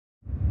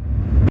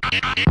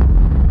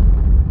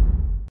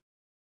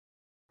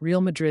Real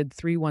Madrid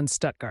 3-1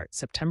 Stuttgart,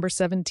 September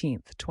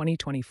 17th,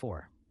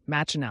 2024.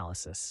 Match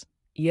analysis.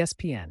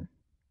 ESPN.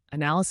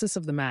 Analysis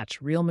of the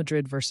match Real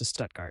Madrid versus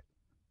Stuttgart.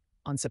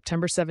 On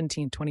September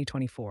 17,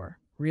 2024,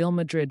 Real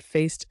Madrid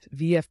faced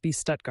VfB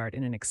Stuttgart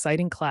in an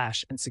exciting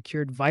clash and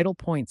secured vital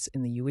points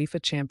in the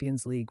UEFA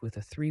Champions League with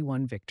a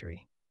 3-1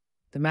 victory.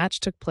 The match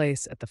took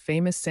place at the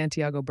famous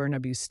Santiago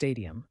Bernabéu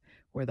Stadium,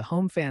 where the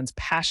home fans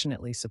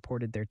passionately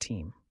supported their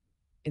team.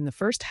 In the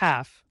first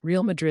half,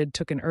 Real Madrid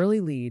took an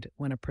early lead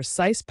when a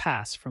precise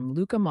pass from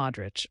Luka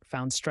Modric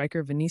found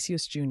striker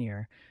Vinicius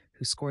Jr.,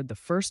 who scored the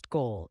first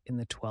goal in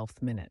the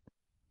 12th minute.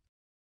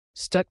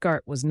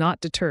 Stuttgart was not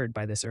deterred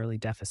by this early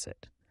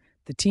deficit.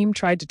 The team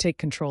tried to take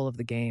control of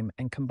the game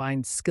and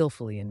combined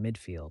skillfully in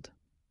midfield.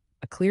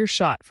 A clear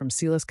shot from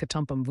Silas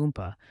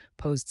Katumpum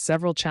posed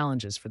several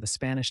challenges for the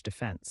Spanish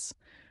defense,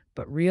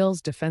 but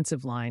Real's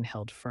defensive line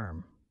held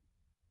firm.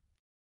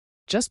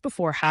 Just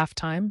before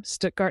halftime,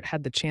 Stuttgart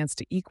had the chance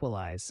to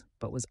equalize,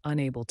 but was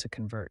unable to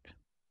convert.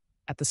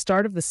 At the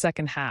start of the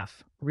second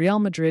half, Real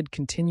Madrid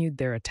continued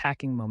their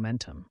attacking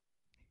momentum.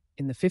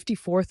 In the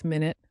 54th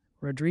minute,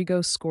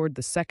 Rodrigo scored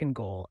the second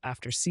goal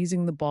after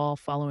seizing the ball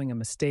following a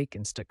mistake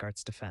in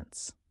Stuttgart's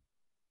defense.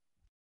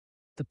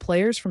 The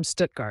players from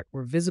Stuttgart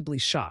were visibly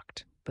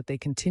shocked, but they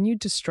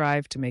continued to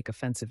strive to make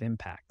offensive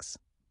impacts.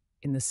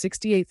 In the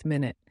 68th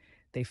minute,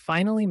 they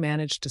finally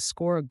managed to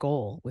score a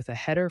goal with a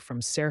header from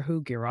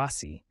Serhou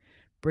Guirassy,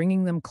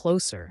 bringing them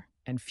closer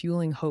and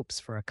fueling hopes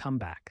for a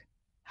comeback.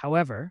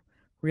 However,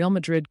 Real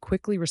Madrid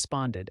quickly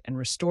responded and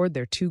restored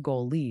their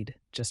 2-goal lead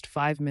just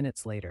 5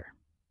 minutes later.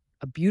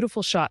 A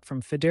beautiful shot from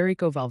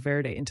Federico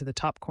Valverde into the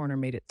top corner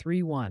made it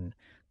 3-1,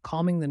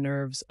 calming the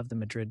nerves of the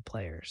Madrid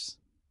players.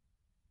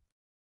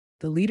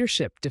 The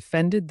leadership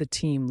defended the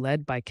team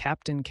led by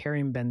captain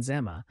Karim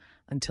Benzema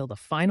until the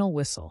final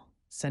whistle,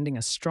 sending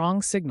a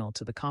strong signal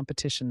to the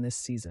competition this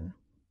season.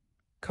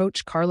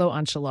 Coach Carlo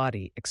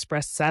Ancelotti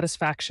expressed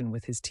satisfaction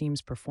with his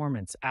team's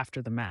performance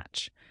after the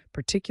match,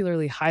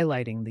 particularly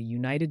highlighting the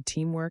united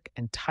teamwork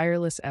and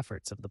tireless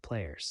efforts of the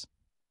players.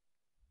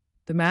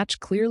 The match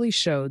clearly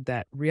showed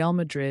that Real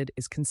Madrid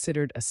is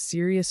considered a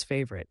serious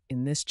favorite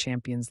in this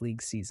Champions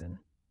League season.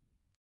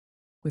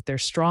 With their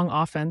strong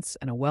offense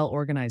and a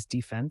well-organized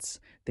defense,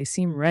 they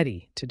seem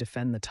ready to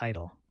defend the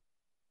title.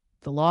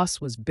 The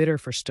loss was bitter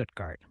for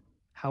Stuttgart.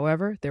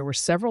 However, there were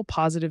several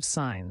positive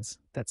signs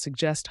that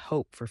suggest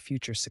hope for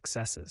future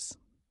successes.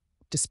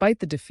 Despite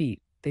the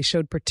defeat, they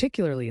showed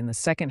particularly in the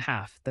second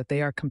half that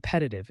they are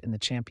competitive in the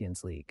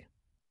Champions League.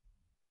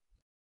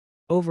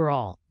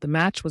 Overall, the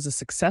match was a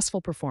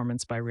successful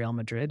performance by Real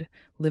Madrid,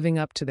 living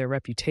up to their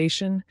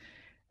reputation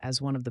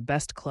as one of the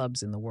best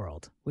clubs in the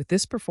world. With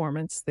this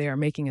performance, they are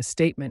making a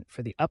statement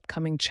for the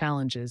upcoming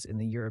challenges in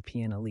the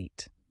European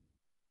elite.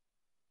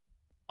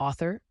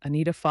 Author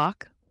Anita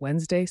Falk,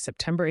 Wednesday,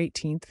 September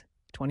 18th,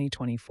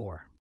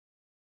 2024.